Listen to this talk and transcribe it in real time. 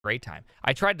Great time.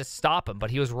 I tried to stop him, but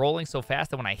he was rolling so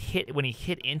fast that when he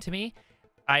hit into me,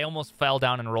 I almost fell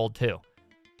down and rolled too.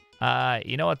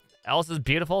 You know what else is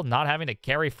beautiful? Not having to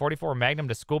carry 44 Magnum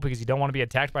to school because you don't want to be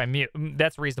attacked by a mute.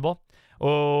 That's reasonable.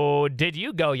 Oh, did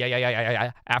you go?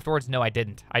 Yeah. Afterwards, no, I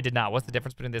didn't. I did not. What's the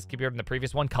difference between this keyboard and the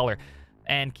previous one? Color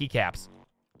and keycaps.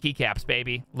 Keycaps,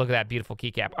 baby. Look at that beautiful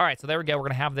keycap. All right, so there we go. We're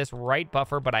going to have this right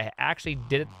buffer, but I actually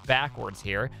did it backwards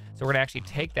here. So we're going to actually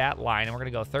take that line, and we're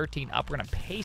going to go 13 up. We're going to paste